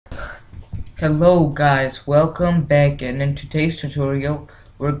Hello guys, welcome back, and in today's tutorial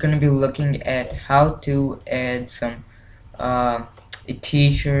we're gonna be looking at how to add some a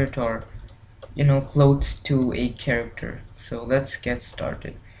t-shirt or clothes to a character. So let's get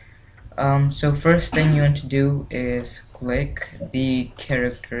started. So first thing you want to do is click the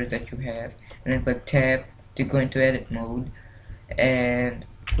character that you have and then click tab to go into edit mode and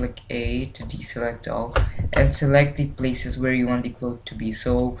click A to deselect all and select the places where you want the cloth to be.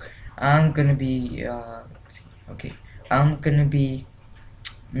 So I'm gonna be let's see, okay, I'm gonna be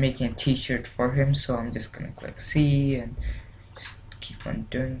making a t-shirt for him, so I'm just gonna click C and just keep on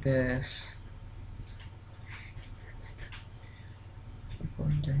doing this. Keep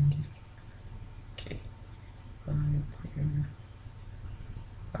on doing it. Okay, right there.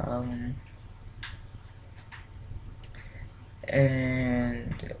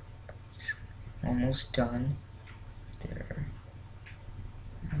 And it's almost done there.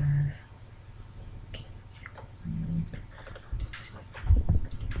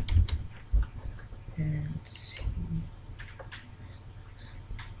 And see.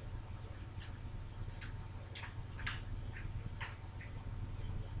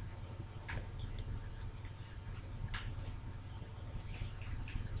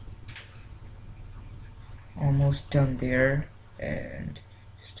 Almost done there, and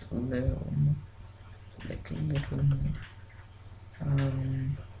just a little more, little more.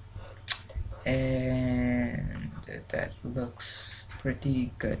 And that looks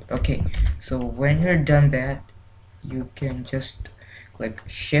pretty good. Okay, so when you're done that, you can just click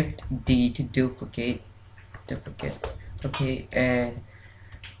Shift D to duplicate. Okay, and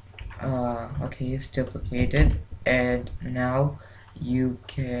okay, it's duplicated, and now you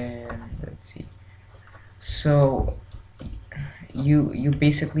can, let's see. So you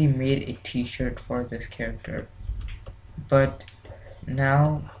basically made a t-shirt for this character, but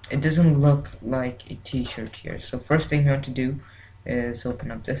now it doesn't look like a t-shirt here. So first thing you want to do is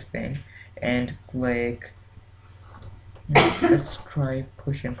open up this thing and click, let's try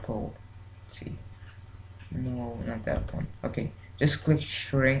push and pull. Let's see, no, not that one. Okay, just click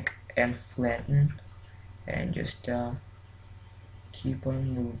shrink and flatten and just keep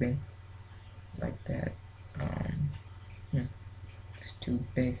on moving like that. It's too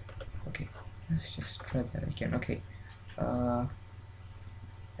big. Okay, let's just try that again. Okay, I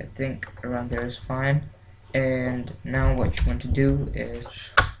think around there is fine. And now what you want to do is,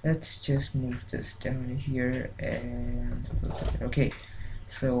 let's just move this down here and okay,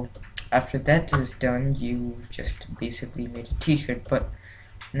 so after that is done, you just basically made a t-shirt. But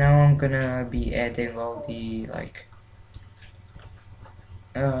now I'm gonna be adding all the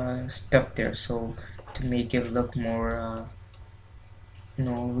stuff there, so to make it look more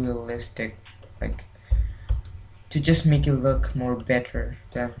realistic, like to just make it look more better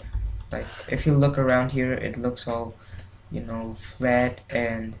than, like, if you look around here it looks all flat.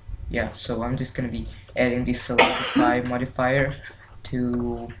 And yeah, so I'm just gonna be adding the solidify modifier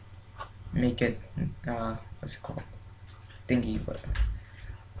to make it what's it called, thingy. But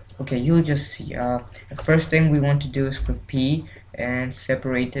okay, you'll just see. The first thing we want to do is click P and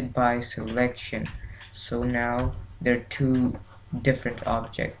separate it by selection. So now they're two different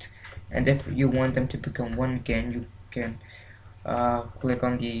objects, and if you want them to become one again, you can click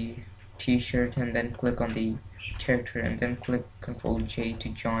on the t-shirt and then click on the character and then click Control J to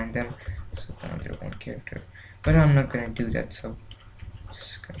join them, so now they're one character. But I'm not gonna do that, so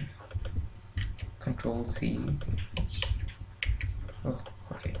just gonna Control Z. Oh,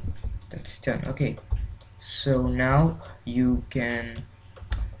 okay, that's done. Okay, so now you can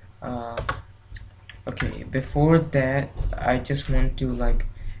okay, before that I just want to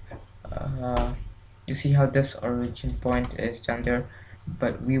you see how this origin point is down there,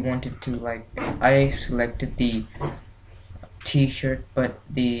 but we wanted to, I selected the t-shirt but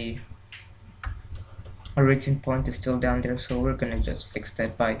the origin point is still down there, so we're gonna just fix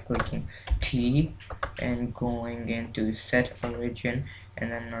that by clicking T and going into set origin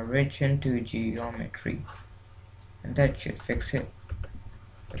and then origin to geometry, and that should fix it.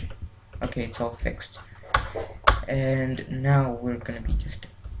 Okay, it's all fixed. And now we're gonna be just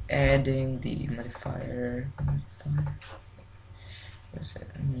adding the modifier. What's it?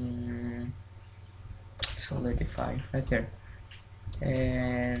 Solidify right there,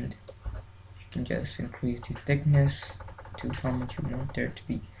 and you can just increase the thickness to how much you want there to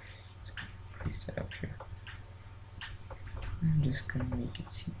be. Just increase that up here. I'm just gonna make it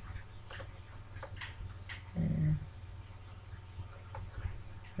see.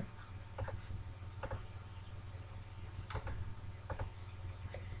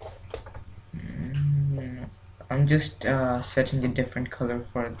 I'm just setting a different color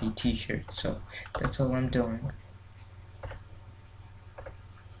for the t-shirt, so that's all I'm doing.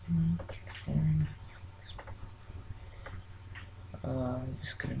 I'm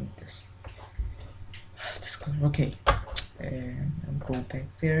just gonna make this color, okay, and I'll go back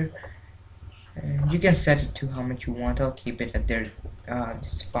there, and you can set it to how much you want. I'll keep it at there,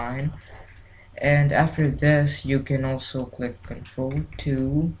 it's fine. And after this, you can also click Control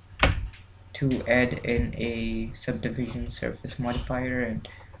 2 to add in a subdivision surface modifier, and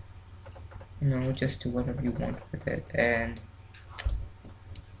just do whatever you want with it. And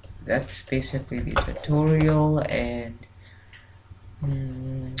that's basically the tutorial. And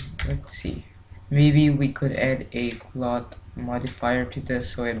let's see, maybe we could add a cloth modifier to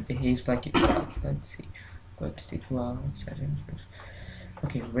this so it behaves like a cloth. Let's see, go to the cloth settings first.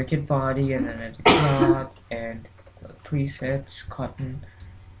 Okay, rigid body, and then add the cloth and presets, cotton,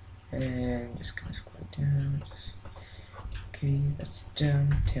 and just gonna scroll down. Okay, that's done.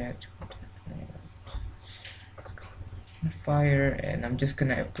 Tag fire, and I'm just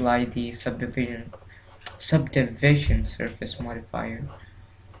gonna apply the subdivision surface modifier.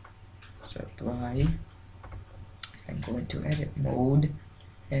 So apply, and go into edit mode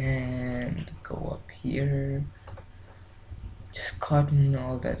and go up here. Just cotton,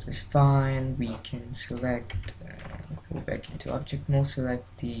 all that is fine. We can select, go back into object mode, select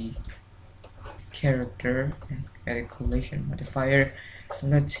the character and add a collision modifier.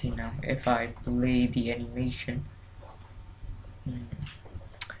 Let's see now if I play the animation.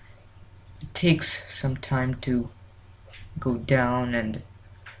 It takes some time to go down, and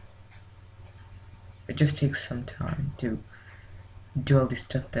it just takes some time to do all the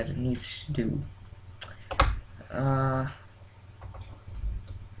stuff that it needs to do.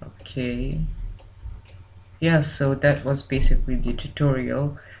 Okay, yeah, so that was basically the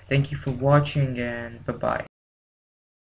tutorial. Thank you for watching, and bye bye.